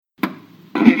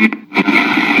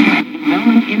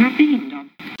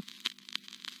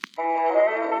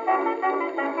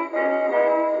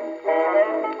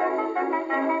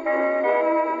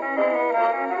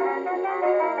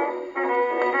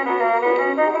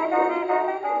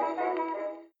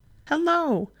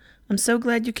Hello! I'm so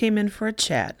glad you came in for a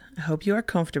chat. I hope you are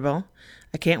comfortable.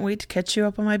 I can't wait to catch you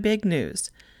up on my big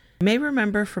news. You may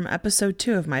remember from episode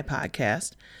 2 of my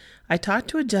podcast, I talked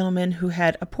to a gentleman who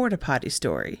had a porta potty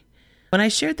story. When I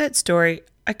shared that story,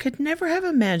 I could never have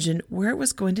imagined where it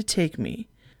was going to take me.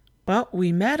 Well,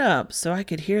 we met up so I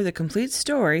could hear the complete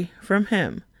story from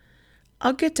him.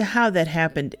 I'll get to how that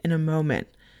happened in a moment.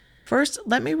 First,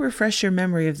 let me refresh your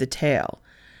memory of the tale.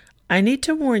 I need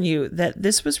to warn you that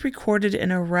this was recorded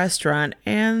in a restaurant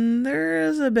and there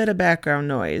is a bit of background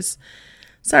noise.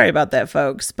 Sorry about that,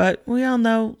 folks, but we all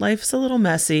know life's a little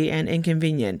messy and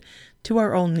inconvenient to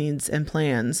our own needs and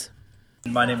plans.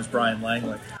 My name is Brian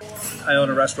Langley. I own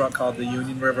a restaurant called the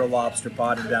Union River Lobster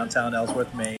Pot in downtown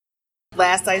Ellsworth, Maine.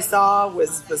 Last I saw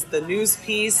was the news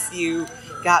piece. You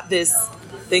got this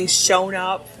thing shown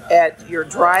up at your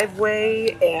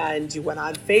driveway and you went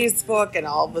on Facebook and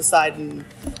all of a sudden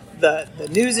the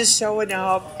news is showing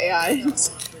up and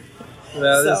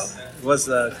well, this was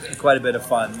quite a bit of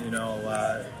fun,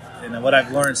 and what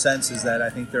I've learned since is that I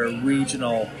think there are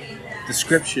regional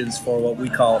descriptions for what we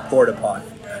call a porta potty.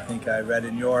 I think I read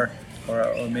in your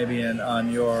or maybe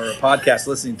on your podcast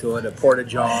listening to it, a porta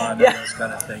john and those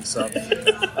kind of things. So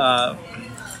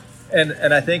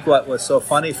and I think what was so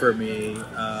funny for me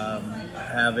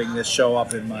having this show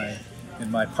up in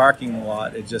my parking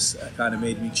lot, it just kind of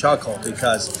made me chuckle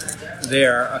because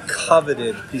they're a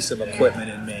coveted piece of equipment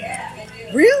in Maine.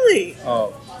 Really?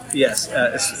 Oh, yes,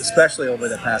 especially over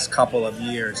the past couple of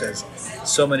years, as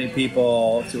so many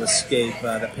people, to escape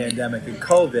the pandemic and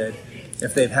COVID,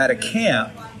 if they've had a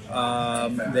camp,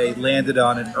 they landed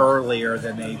on it earlier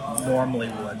than they normally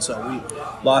would. So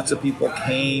lots of people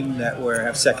came that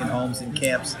have second homes in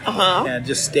camps and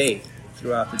just stayed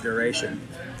throughout the duration.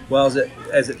 Well,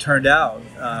 as it turned out,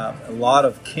 a lot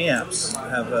of camps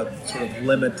have a sort of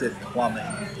limited plumbing,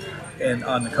 and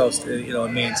on the coast,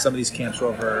 in Maine, some of these camps are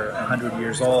over 100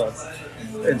 years old.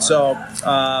 And so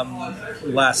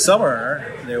last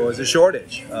summer, there was a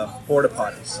shortage of porta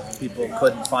potties. People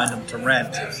couldn't find them to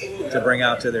rent to bring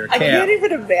out to their camp. I can't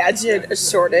even imagine a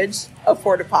shortage of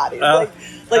porta potties.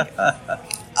 Like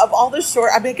of all the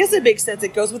I guess it makes sense.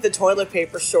 It goes with the toilet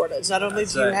paper shortage. Not only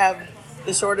do you have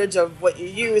the shortage of what you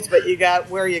use, but you got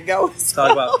where you go.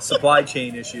 Talk about supply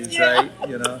chain issues, right?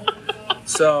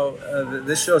 So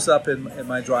this shows up in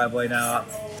my driveway now,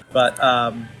 but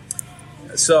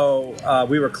so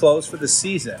we were closed for the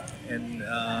season,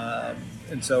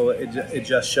 and so it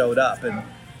just showed up,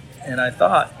 and I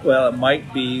thought, well, it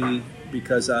might be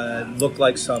because it looked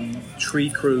like some tree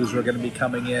crews were going to be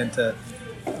coming in to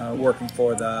working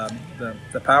for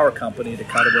the power company to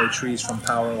cut away trees from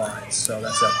power lines. So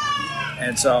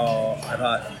and so I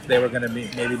thought they were going to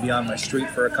maybe be on my street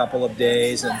for a couple of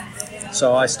days, and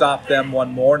so I stopped them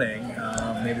one morning,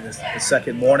 maybe the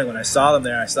second morning when I saw them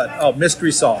there. I thought, oh,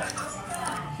 mystery solved.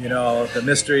 The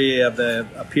mystery of the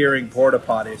appearing porta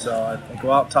potty. So I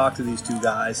go out and talk to these two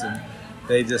guys, and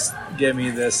they just give me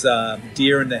this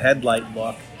deer in the headlight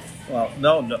look. Well,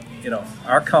 no,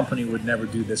 our company would never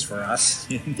do this for us.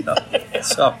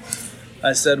 So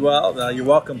I said, well, you're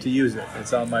welcome to use it.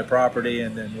 It's on my property,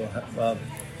 and then we'll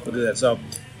do that. So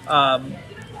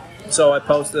I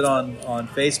posted on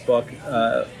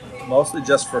Facebook, mostly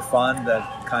just for fun, to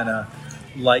kind of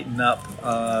lighten up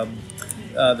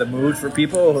the mood for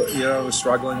people who were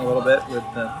struggling a little bit with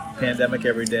the pandemic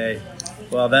every day.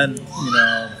 Well, then,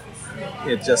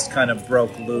 it just kind of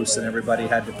broke loose and everybody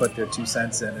had to put their 2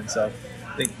 cents in. And so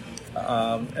I think,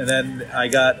 and then I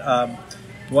got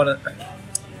one of,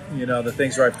 the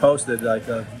things where I posted, like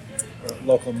a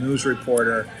local news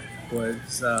reporter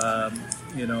was,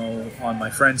 on my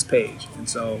friend's page. And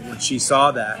so when she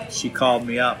saw that, she called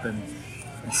me up and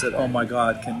said, oh my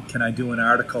God, can I do an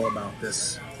article about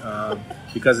this?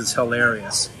 Because it's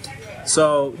hilarious.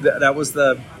 So that was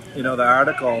the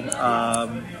article,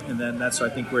 and then that's, I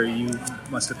think, where you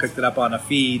must have picked it up on a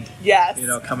feed. Yes.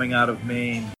 Coming out of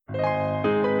Maine.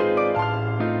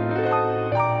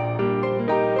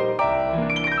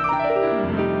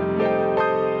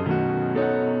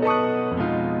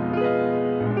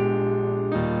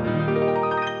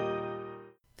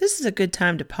 This is a good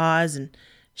time to pause and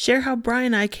share how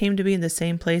Brian and I came to be in the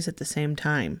same place at the same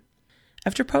time.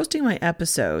 After posting my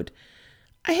episode,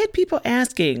 I had people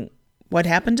asking, what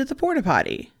happened to the porta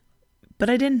potty? But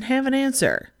I didn't have an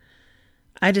answer.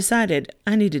 I decided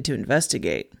I needed to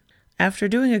investigate. After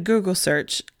doing a Google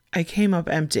search, I came up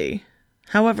empty.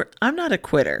 However, I'm not a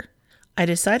quitter. I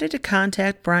decided to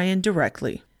contact Brian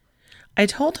directly. I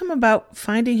told him about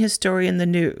finding his story in the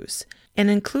news and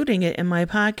including it in my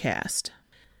podcast.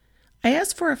 I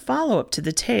asked for a follow-up to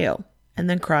the tale and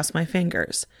then crossed my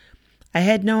fingers. I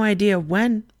had no idea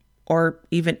when or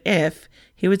even if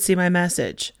he would see my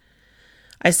message.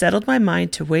 I settled my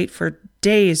mind to wait for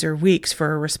days or weeks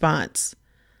for a response.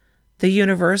 The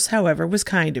universe, however, was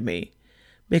kind to me,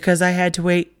 because I had to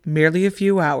wait merely a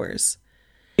few hours.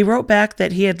 He wrote back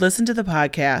that he had listened to the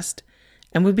podcast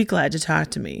and would be glad to talk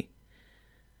to me.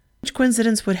 Which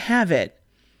coincidence would have it,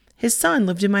 his son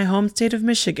lived in my home state of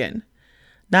Michigan.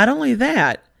 Not only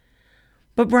that,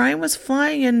 but Brian was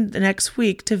flying in the next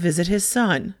week to visit his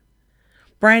son.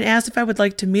 Brian asked if I would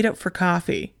like to meet up for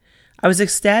coffee. I was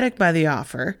ecstatic by the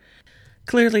offer.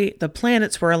 Clearly, the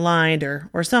planets were aligned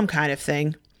or some kind of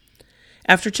thing.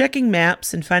 After checking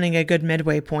maps and finding a good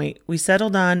midway point, we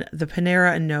settled on the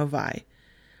Panera in Novi.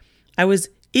 I was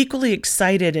equally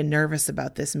excited and nervous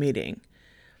about this meeting.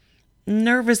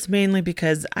 Nervous mainly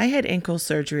because I had ankle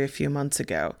surgery a few months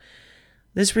ago.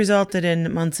 This resulted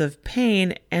in months of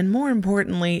pain and, more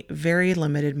importantly, very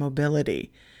limited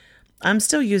mobility. I'm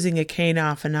still using a cane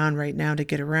off and on right now to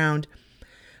get around.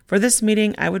 For this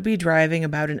meeting, I would be driving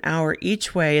about an hour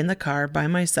each way in the car by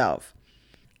myself.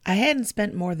 I hadn't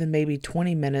spent more than maybe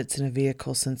 20 minutes in a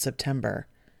vehicle since September.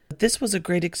 But this was a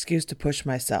great excuse to push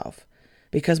myself,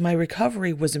 because my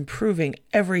recovery was improving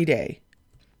every day.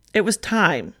 It was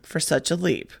time for such a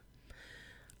leap.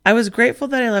 I was grateful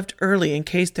that I left early in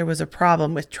case there was a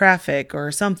problem with traffic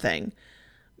or something,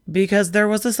 because there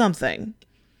was a something.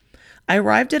 I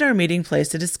arrived at our meeting place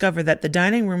to discover that the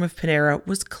dining room of Panera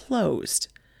was closed.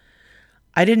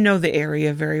 I didn't know the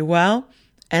area very well,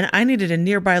 and I needed a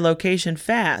nearby location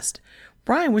fast.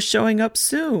 Brian was showing up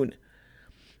soon.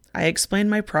 I explained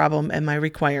my problem and my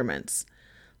requirements.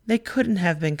 They couldn't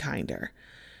have been kinder.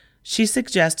 She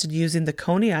suggested using the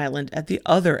Coney Island at the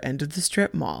other end of the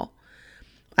strip mall.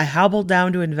 I hobbled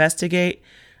down to investigate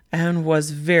and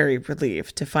was very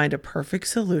relieved to find a perfect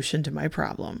solution to my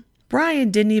problem.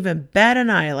 Brian didn't even bat an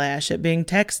eyelash at being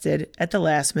texted at the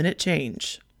last-minute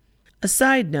change. A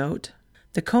side note,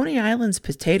 the Coney Island's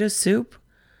potato soup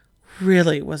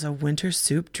really was a winter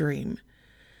soup dream.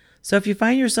 So if you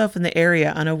find yourself in the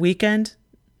area on a weekend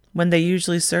when they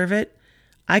usually serve it,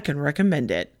 I can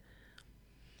recommend it.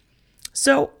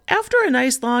 So after a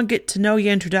nice long get-to-know-you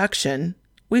introduction,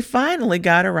 we finally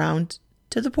got around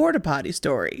to the porta potty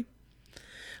story.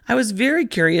 I was very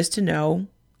curious to know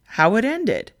how it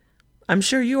ended. I'm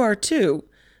sure you are too.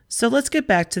 So let's get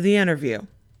back to the interview.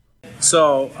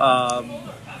 So,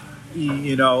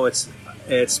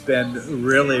 it's been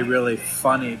really, really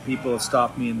funny. People have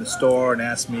stopped me in the store and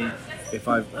asked me if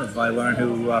I learned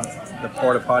who the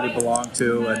porta potty belonged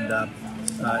to, and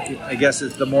I guess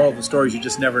it's the moral of the story is you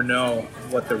just never know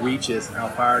what the reach is and how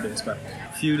far it is. But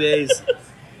a few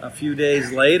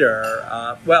days later,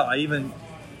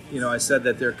 I said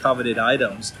that they're coveted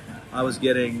items. I was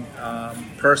getting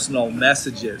personal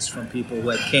messages from people who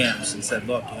had camps and said,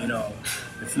 "Look,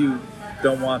 if you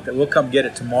don't want that, we'll come get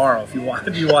it tomorrow. If you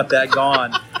want that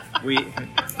gone,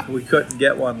 we couldn't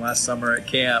get one last summer at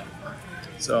camp."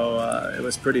 So it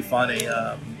was pretty funny.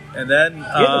 And then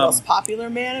you're the most popular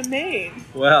man in Maine.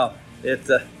 Well, it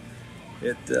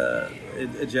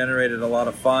generated a lot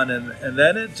of fun, and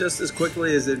then it just as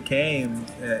quickly as it came,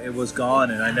 it was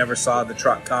gone, and I never saw the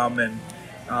truck come. And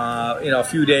a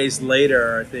few days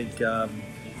later, I think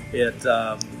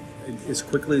as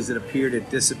quickly as it appeared, it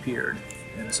disappeared.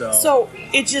 And so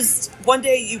it just one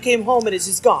day you came home and it's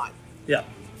just gone. Yeah.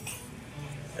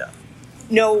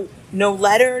 No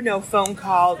letter, no phone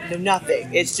call, no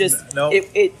nothing. It's just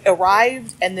it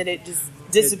arrived and then it just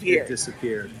disappeared. It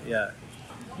disappeared. Yeah.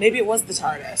 Maybe it was the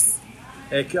TARDIS.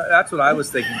 That's what I was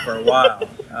thinking for a while.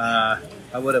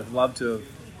 I would have loved to have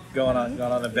gone on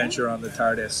an adventure on the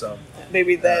TARDIS. So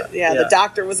maybe the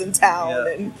doctor was in town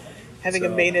and having a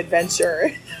Maine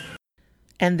adventure.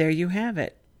 And there you have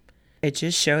it. It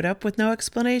just showed up with no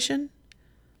explanation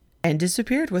and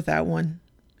disappeared without one.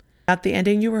 Not the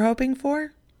ending you were hoping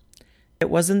for? It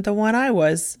wasn't the one I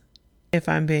was. If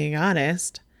I'm being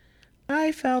honest,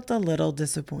 I felt a little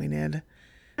disappointed.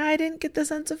 I didn't get the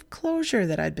sense of closure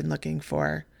that I'd been looking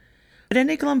for. But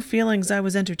any glum feelings I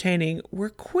was entertaining were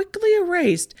quickly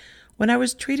erased when I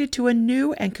was treated to a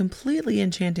new and completely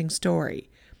enchanting story.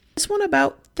 This one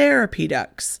about therapy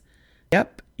ducks.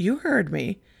 Yep, you heard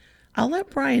me. I'll let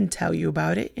Brian tell you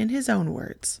about it in his own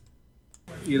words.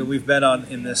 We've been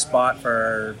in this spot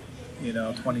for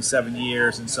 27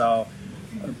 years, and so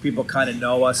people kind of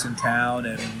know us in town,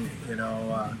 and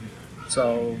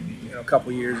a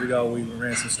couple years ago we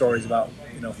ran some stories about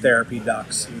therapy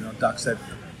ducks. Ducks that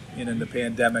in the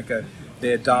pandemic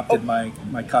they adopted my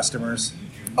customers.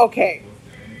 Okay,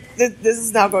 this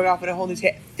is now going off in a whole new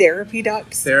therapy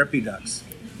ducks. Therapy ducks.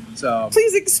 So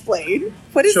please explain.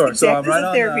 What is exactly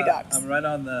the therapy ducks? I'm right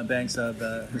on the banks of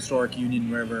the historic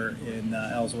Union River in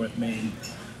Ellsworth, Maine.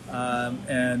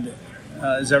 And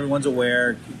as everyone's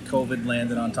aware, COVID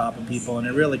landed on top of people, and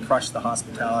it really crushed the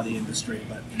hospitality industry.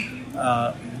 But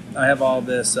I have all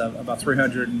this about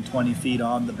 320 feet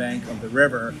on the bank of the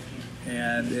river,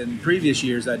 and in previous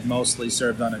years I'd mostly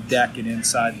served on a deck and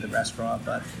inside the restaurant,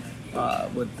 but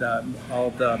with all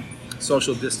the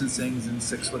social distancing and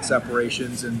 6-foot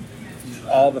separations and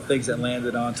all the things that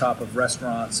landed on top of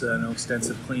restaurants,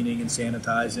 extensive cleaning and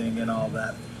sanitizing and all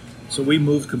that. So we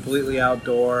moved completely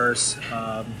outdoors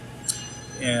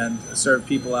and served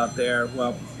people out there.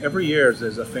 Well, every year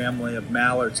there's a family of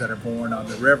mallards that are born on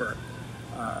the river.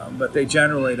 But they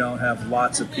generally don't have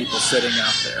lots of people sitting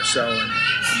out there. So in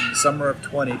the summer of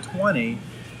 2020,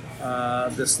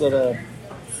 this little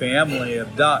family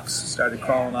of ducks started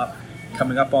crawling up,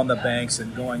 coming up on the banks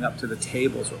and going up to the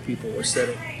tables where people were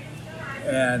sitting.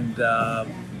 And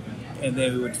they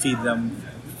would feed them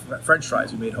French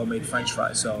fries. We made homemade French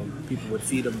fries, so people would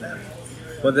feed them them.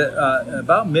 Well,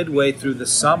 about midway through the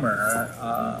summer,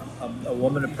 a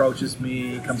woman approaches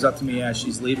me, comes up to me as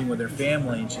she's leaving with her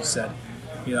family, and she said,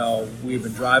 we've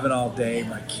been driving all day.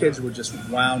 My kids were just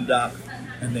wound up,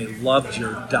 and they loved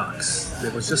your ducks.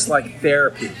 It was just like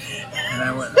therapy. And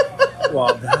I went,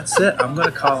 well, that's it. I'm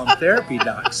going to call them therapy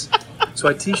ducks. So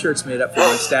I had T-shirts made up for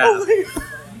my staff.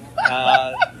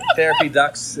 Therapy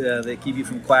ducks, they keep you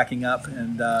from quacking up.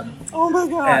 And oh my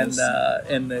gosh.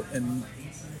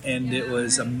 And it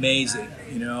was amazing.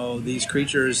 These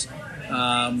creatures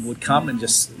would come and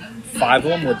just 5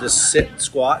 of them would just sit,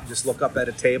 squat, just look up at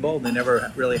a table. They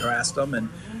never really harassed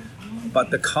them.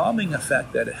 But the calming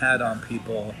effect that it had on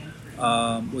people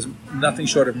was nothing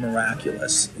short of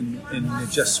miraculous. And it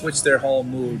just switched their whole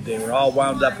mood. They were all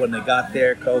wound up when they got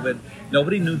there, COVID.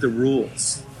 Nobody knew the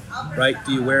rules, right?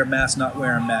 Do you wear a mask, not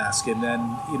wear a mask? And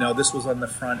then, this was on the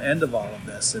front end of all of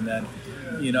this. And then,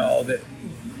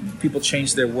 people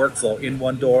changed their workflow, in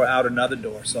one door, out another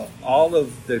door. So all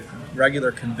of the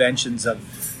regular conventions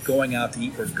of going out to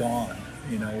eat were gone.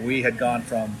 We had gone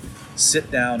from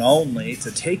sit down only to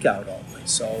takeout only.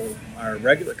 So our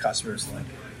regular customers were like,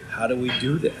 how do we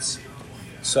do this?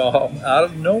 So out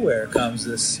of nowhere comes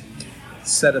this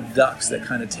set of ducks that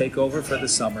kind of take over for the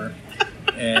summer.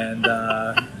 And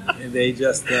they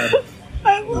just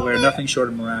were nothing short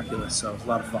of miraculous. So it was a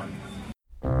lot of fun.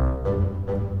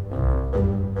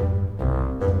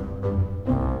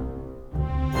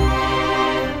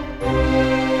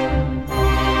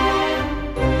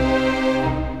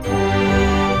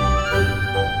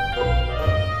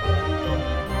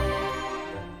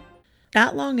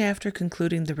 Not long after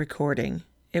concluding the recording,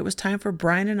 it was time for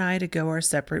Brian and I to go our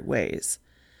separate ways.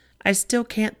 I still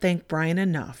can't thank Brian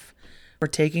enough for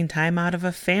taking time out of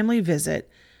a family visit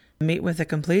to meet with a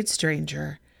complete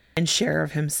stranger and share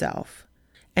of himself.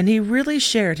 And he really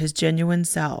shared his genuine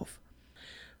self.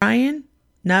 Brian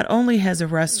not only has a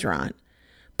restaurant,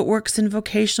 but works in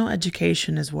vocational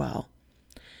education as well,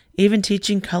 even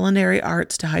teaching culinary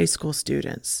arts to high school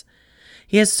students.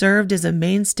 He has served as a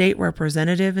Maine state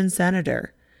representative and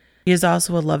senator. He is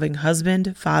also a loving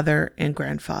husband, father, and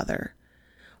grandfather.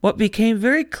 What became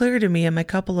very clear to me in my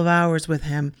couple of hours with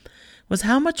him was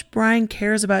how much Brian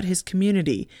cares about his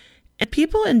community and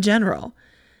people in general.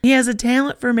 He has a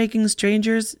talent for making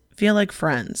strangers feel like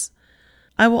friends.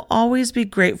 I will always be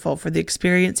grateful for the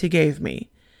experience he gave me.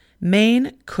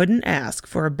 Maine couldn't ask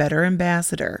for a better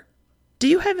ambassador. Do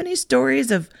you have any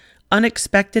stories of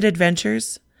unexpected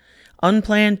adventures?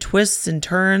 Unplanned twists and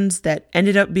turns that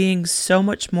ended up being so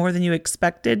much more than you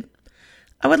expected?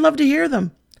 I would love to hear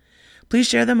them. Please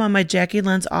share them on my Jackie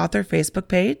Lenz Author Facebook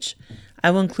page.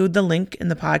 I will include the link in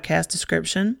the podcast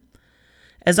description.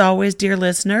 As always, dear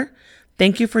listener,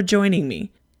 thank you for joining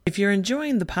me. If you're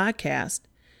enjoying the podcast,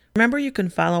 remember you can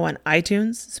follow on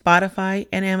iTunes, Spotify,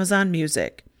 and Amazon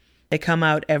Music. They come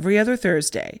out every other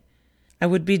Thursday. I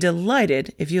would be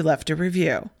delighted if you left a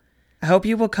review. I hope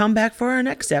you will come back for our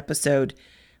next episode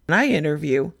when I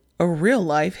interview a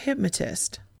real-life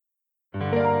hypnotist.